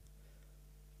am.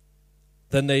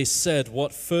 Then they said,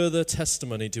 what further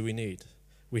testimony do we need?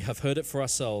 We have heard it for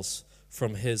ourselves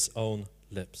from his own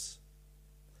lips.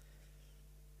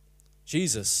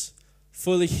 Jesus,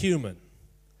 fully human,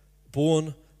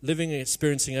 born, living and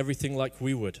experiencing everything like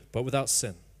we would, but without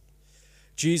sin.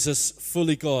 Jesus,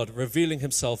 fully God, revealing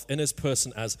himself in his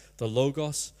person as the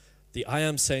Logos, the I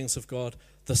am sayings of God,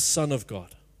 the Son of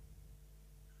God.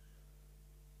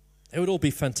 They would all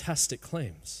be fantastic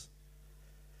claims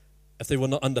if they were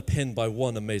not underpinned by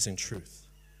one amazing truth.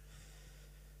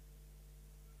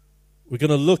 We're going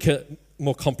to look at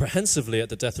more comprehensively at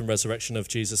the death and resurrection of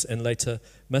Jesus in later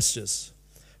messages.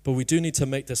 But we do need to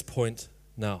make this point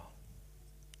now.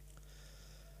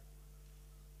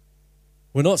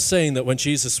 We're not saying that when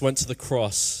Jesus went to the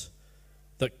cross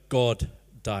that God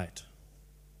died.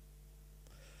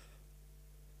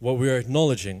 What we are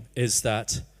acknowledging is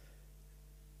that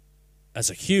as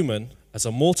a human, as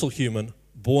a mortal human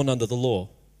born under the law,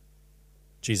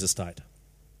 Jesus died.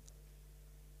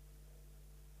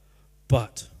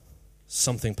 But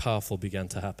something powerful began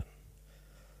to happen.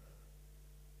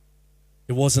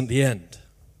 It wasn't the end.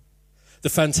 The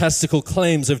fantastical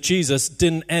claims of Jesus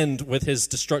didn't end with his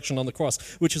destruction on the cross,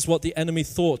 which is what the enemy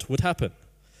thought would happen.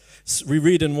 We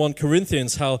read in 1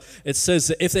 Corinthians how it says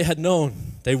that if they had known,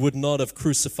 they would not have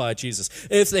crucified Jesus.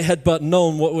 If they had but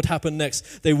known what would happen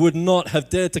next, they would not have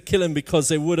dared to kill him because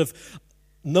they would have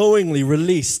knowingly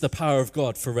released the power of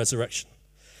God for resurrection.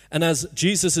 And as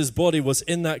Jesus' body was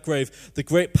in that grave, the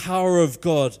great power of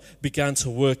God began to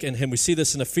work in him. We see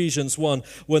this in Ephesians 1,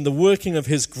 when the working of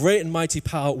his great and mighty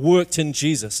power worked in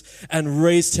Jesus and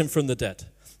raised him from the dead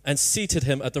and seated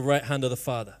him at the right hand of the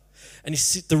Father. And you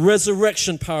see, the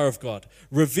resurrection power of God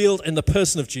revealed in the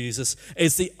person of Jesus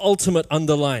is the ultimate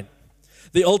underline,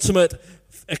 the ultimate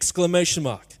exclamation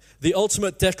mark, the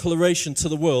ultimate declaration to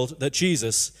the world that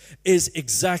Jesus is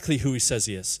exactly who he says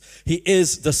he is. He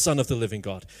is the Son of the living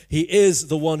God. He is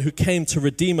the one who came to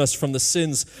redeem us from the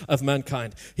sins of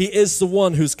mankind. He is the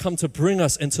one who's come to bring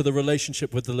us into the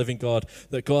relationship with the living God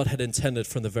that God had intended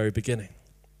from the very beginning.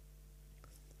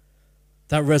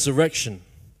 That resurrection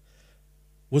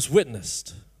was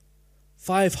witnessed.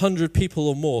 500 people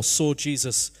or more saw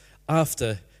Jesus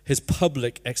after his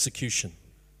public execution.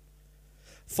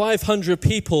 500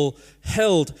 people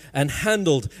held and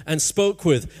handled and spoke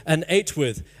with and ate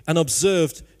with and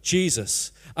observed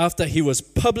Jesus after he was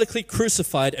publicly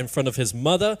crucified in front of his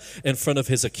mother, in front of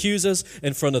his accusers,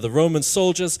 in front of the Roman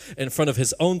soldiers, in front of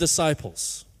his own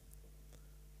disciples.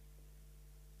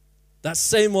 That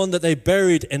same one that they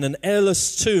buried in an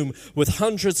airless tomb with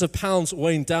hundreds of pounds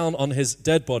weighing down on his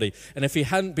dead body. And if he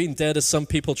hadn't been dead, as some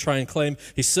people try and claim,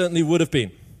 he certainly would have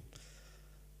been.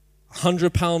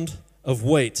 100 pounds of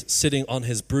weight sitting on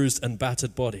his bruised and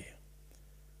battered body.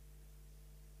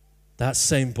 That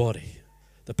same body,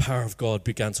 the power of God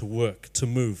began to work, to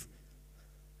move,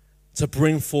 to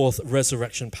bring forth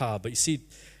resurrection power. But you see,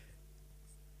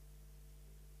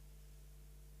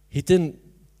 he didn't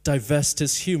divest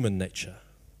his human nature,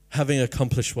 having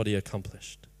accomplished what he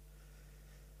accomplished.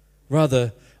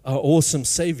 Rather, our awesome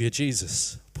Savior,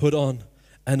 Jesus, put on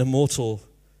an immortal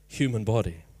human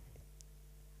body,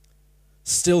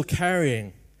 still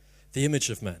carrying the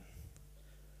image of man,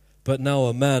 but now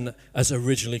a man as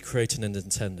originally created and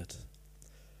intended.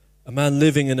 A man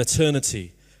living in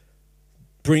eternity,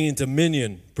 bringing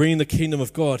dominion, bringing the kingdom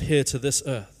of God here to this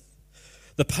earth.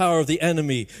 The power of the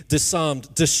enemy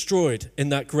disarmed, destroyed in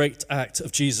that great act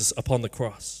of Jesus upon the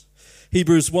cross.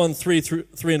 Hebrews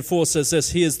 1:3-4 says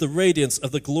this: He is the radiance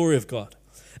of the glory of God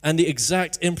and the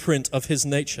exact imprint of his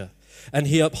nature, and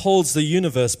he upholds the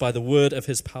universe by the word of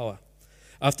his power.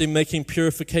 After making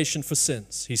purification for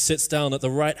sins, he sits down at the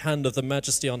right hand of the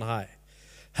Majesty on high,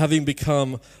 having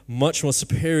become much more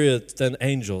superior than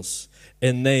angels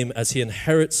in name as he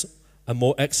inherits a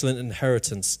more excellent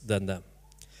inheritance than them.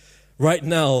 Right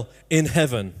now, in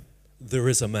heaven, there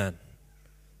is a man.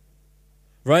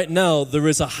 Right now, there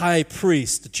is a high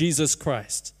priest, Jesus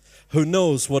Christ, who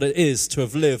knows what it is to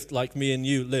have lived like me and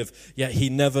you live, yet he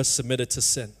never submitted to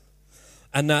sin.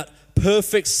 And that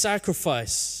perfect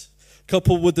sacrifice,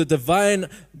 coupled with the divine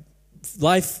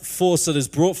life force that is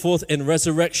brought forth in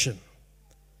resurrection,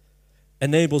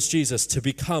 enables Jesus to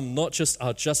become not just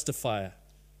our justifier,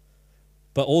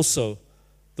 but also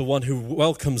the one who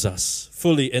welcomes us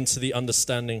fully into the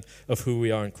understanding of who we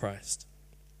are in Christ.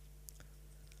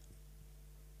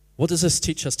 What does this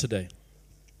teach us today?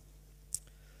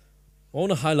 I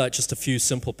want to highlight just a few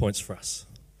simple points for us.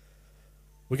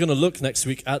 We're going to look next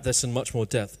week at this in much more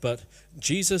depth, but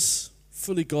Jesus,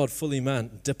 fully God, fully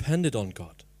man, depended on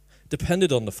God,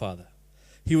 depended on the Father.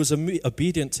 He was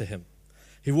obedient to him.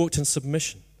 He walked in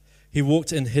submission. He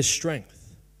walked in his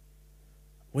strength.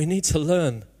 We need to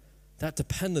learn that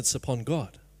dependence upon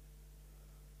God.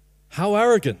 How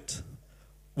arrogant.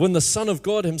 When the Son of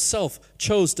God himself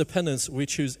chose dependence, we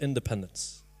choose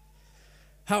independence.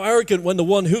 How arrogant when the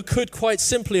one who could quite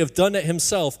simply have done it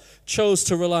himself chose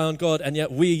to rely on God, and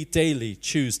yet we daily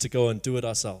choose to go and do it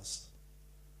ourselves.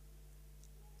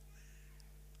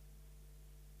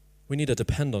 We need to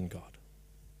depend on God.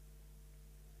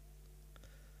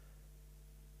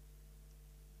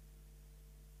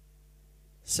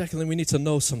 Secondly, we need to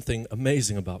know something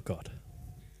amazing about God.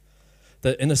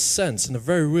 That in a sense, in a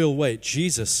very real way,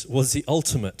 Jesus was the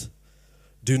ultimate,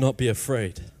 do not be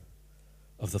afraid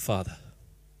of the Father.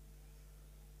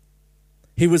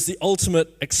 He was the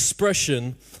ultimate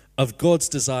expression of God's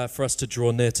desire for us to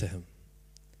draw near to him.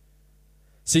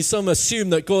 See, some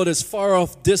assume that God is far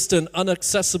off, distant,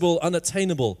 inaccessible,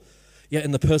 unattainable. Yet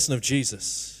in the person of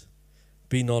Jesus,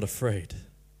 be not afraid.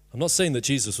 I'm not saying that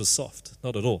Jesus was soft,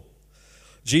 not at all.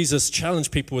 Jesus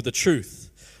challenged people with the truth.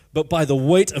 But by the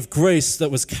weight of grace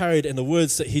that was carried in the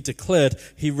words that he declared,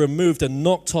 he removed and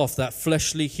knocked off that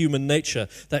fleshly human nature,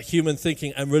 that human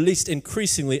thinking, and released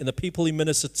increasingly in the people he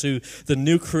ministered to the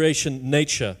new creation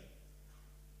nature,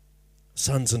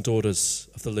 sons and daughters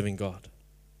of the living God.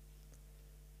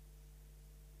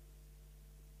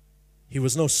 He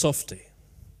was no softy,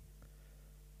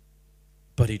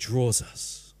 but he draws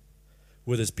us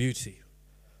with his beauty,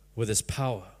 with his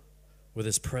power, with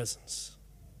his presence.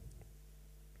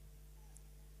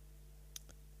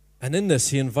 And in this,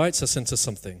 he invites us into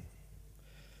something,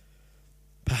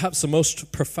 perhaps the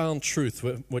most profound truth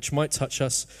which might touch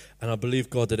us, and I believe,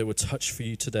 God, that it would touch for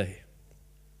you today.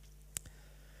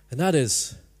 And that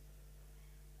is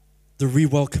the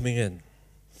re-welcoming in,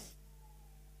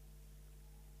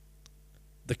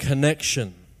 the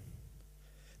connection,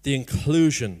 the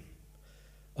inclusion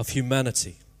of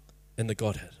humanity in the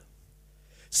Godhead.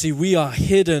 See, we are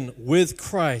hidden with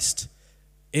Christ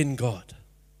in God.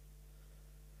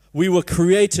 We were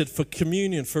created for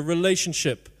communion, for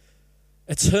relationship,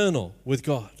 eternal with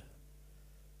God.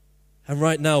 And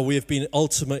right now we have been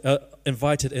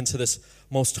invited into this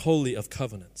most holy of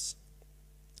covenants.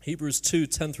 Hebrews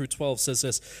 2:10-12 says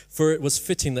this, for it was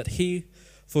fitting that he,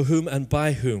 for whom and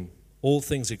by whom all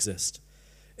things exist,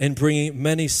 in bringing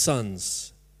many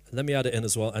sons, let me add it in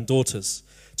as well, and daughters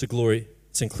to glory,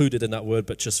 it's included in that word,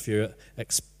 but just for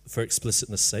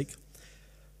explicitness' sake,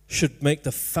 should make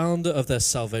the founder of their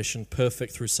salvation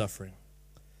perfect through suffering.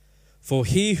 For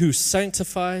he who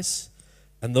sanctifies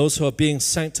and those who are being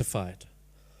sanctified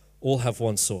all have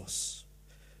one source.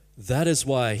 That is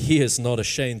why he is not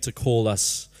ashamed to call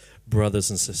us brothers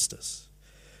and sisters,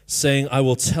 saying, I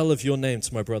will tell of your name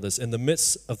to my brothers. In the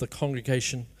midst of the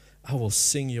congregation, I will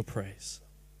sing your praise.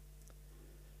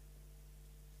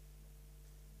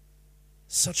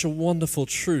 Such a wonderful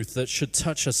truth that should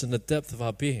touch us in the depth of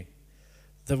our being,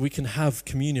 that we can have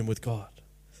communion with God.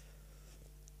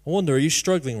 I wonder, are you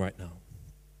struggling right now?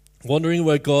 Wondering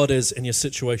where God is in your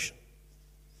situation?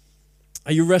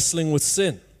 Are you wrestling with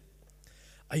sin?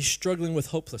 Are you struggling with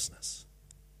hopelessness?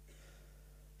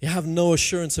 You have no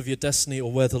assurance of your destiny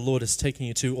or where the Lord is taking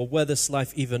you to or where this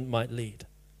life even might lead.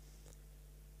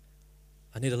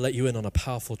 I need to let you in on a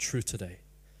powerful truth today.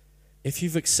 If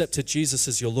you've accepted Jesus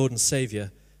as your Lord and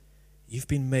Savior, you've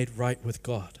been made right with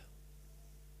God.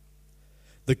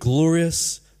 The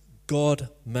glorious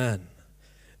God-man,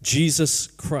 Jesus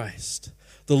Christ,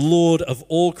 the Lord of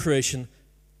all creation,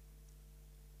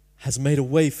 has made a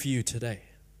way for you today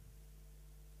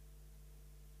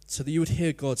so that you would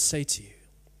hear God say to you,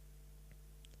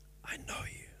 I know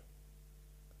you.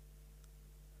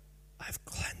 I've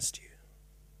cleansed you.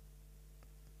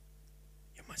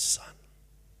 You're my son.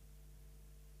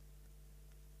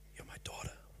 You're my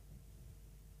daughter.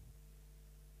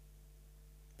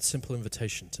 The simple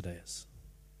invitation today is,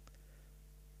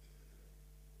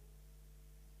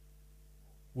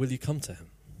 will you come to him?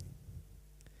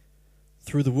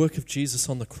 Through the work of Jesus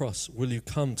on the cross, will you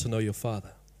come to know your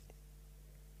Father?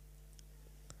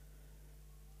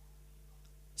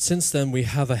 Since then, we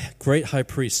have a great high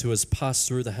priest who has passed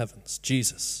through the heavens,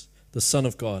 Jesus, the Son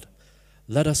of God.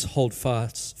 Let us hold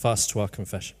fast to our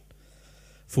confession.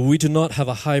 For we do not have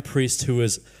a high priest who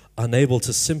is unable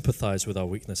to sympathize with our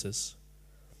weaknesses,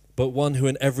 but one who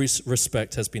in every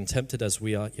respect has been tempted as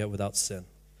we are, yet without sin.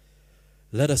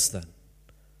 Let us then,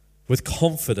 with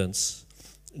confidence,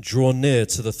 draw near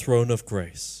to the throne of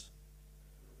grace,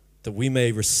 that we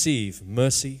may receive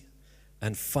mercy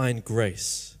and find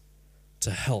grace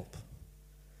to help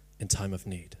in time of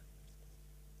need.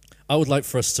 I would like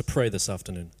for us to pray this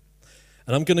afternoon.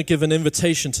 And I'm going to give an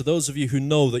invitation to those of you who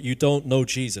know that you don't know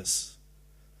Jesus,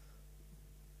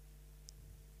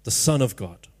 the Son of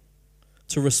God,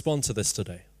 to respond to this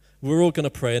today. We're all going to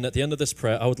pray, and at the end of this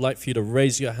prayer, I would like for you to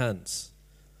raise your hands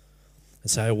and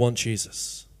say, I want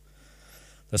Jesus.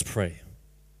 Let's pray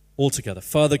all together.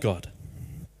 Father God,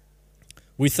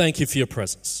 we thank you for your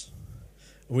presence.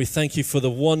 We thank you for the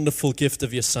wonderful gift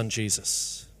of your Son,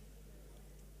 Jesus.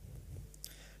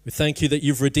 We thank you that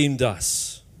you've redeemed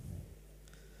us.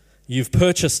 You've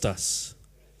purchased us.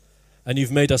 And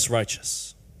you've made us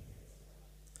righteous.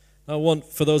 I want,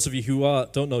 for those of you who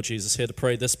don't know Jesus here, to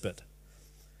pray this bit.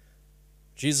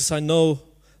 Jesus, I know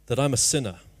that I'm a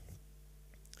sinner.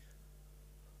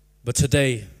 But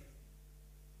today,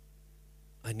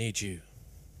 I need you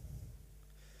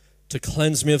to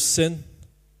cleanse me of sin,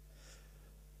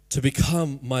 to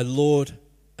become my Lord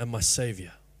and my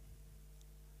Savior.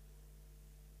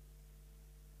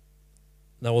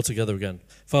 Now all together again.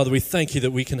 Father, we thank you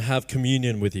that we can have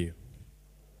communion with you.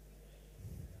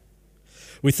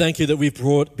 We thank you that we've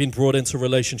been brought into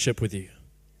relationship with you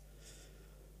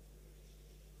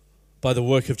by the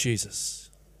work of Jesus.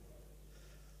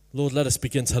 Lord, let us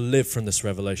begin to live from this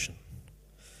revelation.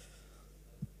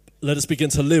 Let us begin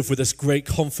to live with this great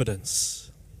confidence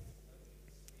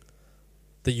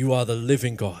that you are the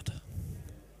living God,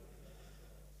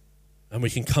 and we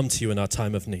can come to you in our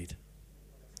time of need.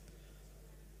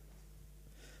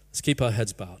 Let's keep our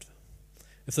heads bowed.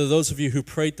 If there are those of you who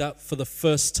prayed that for the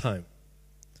first time,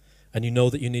 and you know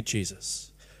that you need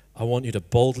Jesus, I want you to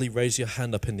boldly raise your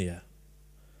hand up in the air.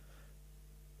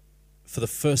 For the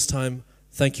first time,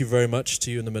 thank you very much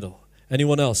to you in the middle.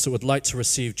 Anyone else that would like to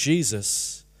receive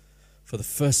Jesus for the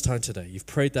first time today, you've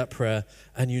prayed that prayer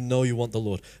and you know you want the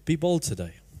Lord, be bold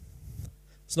today.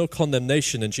 There's no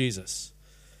condemnation in Jesus.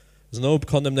 There's no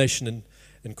condemnation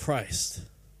in Christ.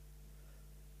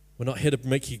 We're not here to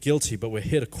make you guilty, but we're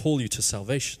here to call you to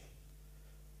salvation.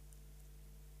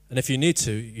 And if you need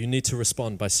to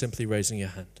respond by simply raising your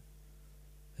hand.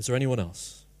 Is there anyone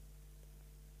else?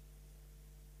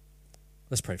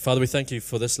 Let's pray. Father, we thank you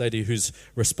for this lady who's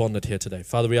responded here today.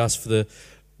 Father, we ask for the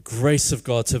grace of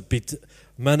God to be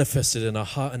manifested in her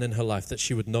heart and in her life, that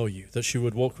she would know you, that she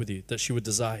would walk with you, that she would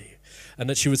desire you, and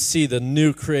that she would see the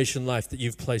new creation life that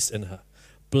you've placed in her.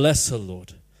 Bless her,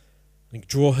 Lord, and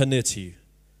draw her near to you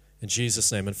in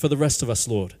Jesus' name. And for the rest of us,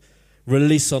 Lord,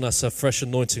 release on us a fresh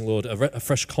anointing, Lord, a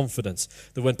fresh confidence,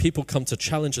 that when people come to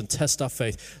challenge and test our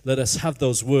faith, let us have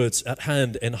those words at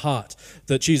hand in heart,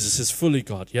 that Jesus is fully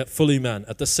God, yet fully man.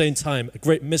 At the same time, a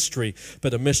great mystery,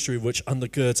 but a mystery which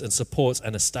undergirds and supports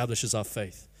and establishes our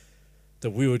faith,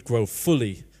 that we would grow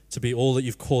fully to be all that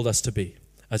you've called us to be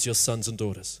as your sons and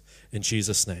daughters. In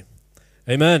Jesus' name.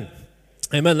 Amen.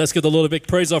 Amen. Let's give the Lord a big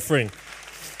praise offering.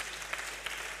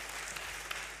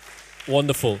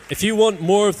 Wonderful. If you want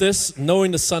more of this,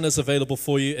 Knowing the Son is available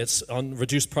for you. It's on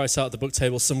reduced price out at the book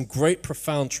table. Some great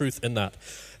profound truth in that.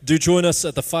 Do join us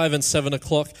at the 5 and 7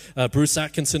 o'clock. Bruce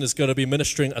Atkinson is going to be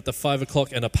ministering at the 5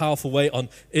 o'clock in a powerful way on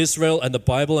Israel and the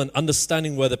Bible and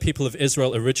understanding where the people of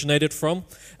Israel originated from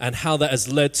and how that has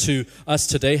led to us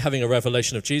today having a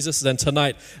revelation of Jesus. Then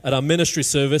tonight at our ministry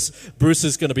service, Bruce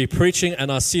is going to be preaching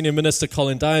and our senior minister,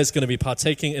 Colin Dyer, is going to be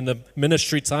partaking in the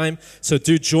ministry time. So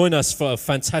do join us for a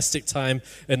fantastic time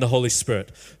in the Holy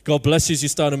Spirit. God bless you as you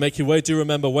start to make your way. Do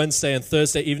remember Wednesday and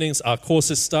Thursday evenings, our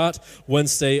courses start.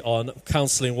 Wednesday on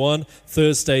Counseling 1,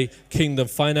 Thursday Kingdom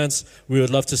Finance. We would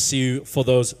love to see you for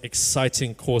those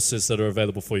exciting courses that are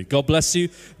available for you. God bless you.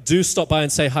 Do stop by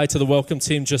and say hi to the welcome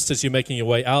team just as you're making your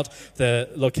way out. They're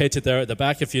located there at the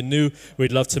back. If you're new,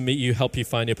 we'd love to meet you, help you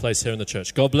find your place here in the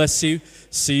church. God bless you.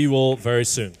 See you all very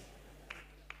soon.